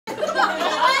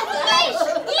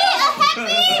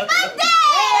birthday!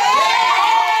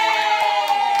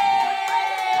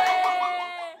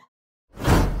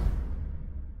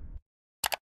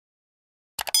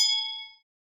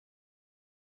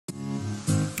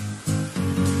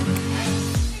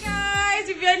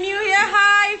 If you're new here,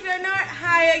 hi. If you're not,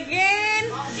 hi again.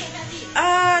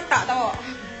 Tak tahu.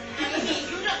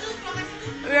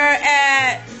 We're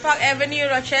at Park Avenue,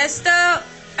 Rochester.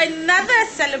 Another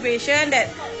celebration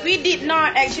that we did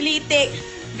not actually take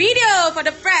video for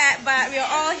the prep, but we're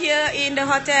all here in the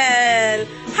hotel.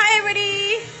 Hi,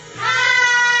 everybody.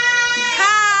 Hi.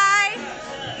 Hi.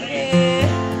 Okay.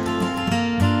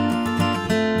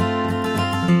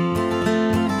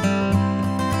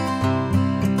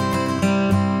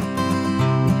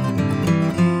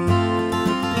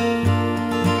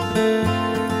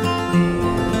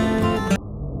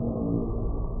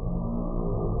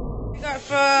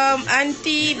 From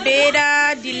Auntie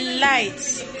Beda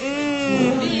Delights.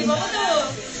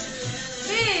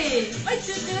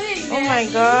 Oh my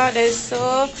god, there's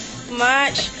so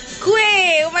much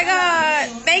kuih. Oh my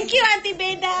god. Thank you, Auntie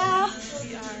Beda.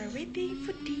 We are waiting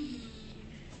for tea.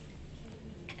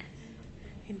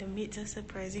 In the midst of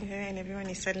surprising her, and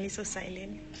everyone is suddenly so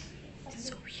silent.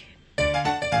 It's so weird.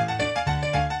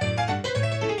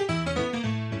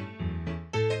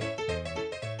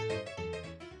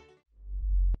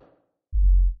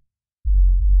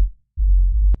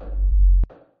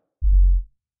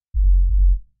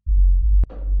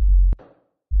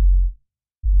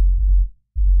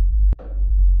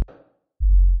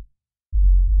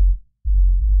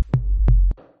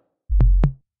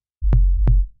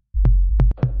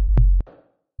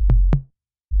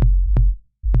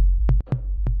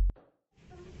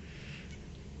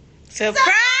 Surprise!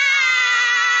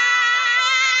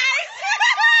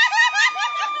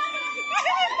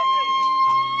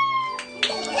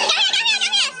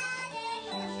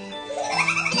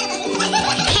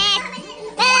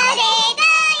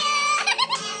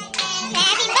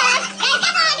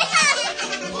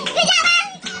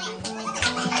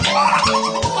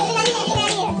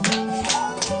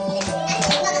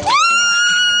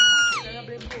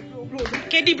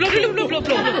 Candy, blow dulu, blow.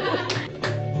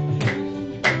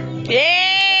 Yay!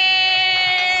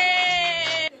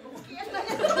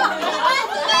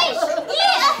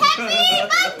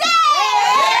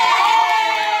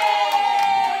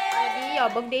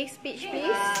 Your birthday speech,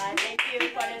 please. Thank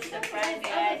you for the surprise,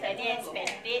 guys. I didn't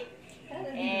expect it,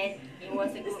 and it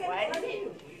was a good one. Okay.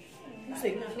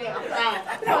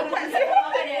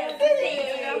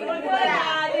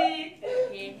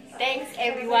 Thanks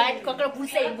everyone. Kau kena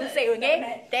pusing,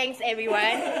 okay? Thanks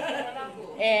everyone.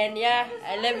 And yeah,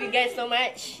 I love you guys so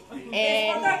much.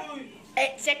 And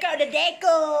check out the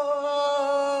deco.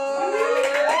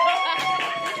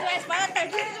 This was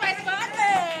Valentine's.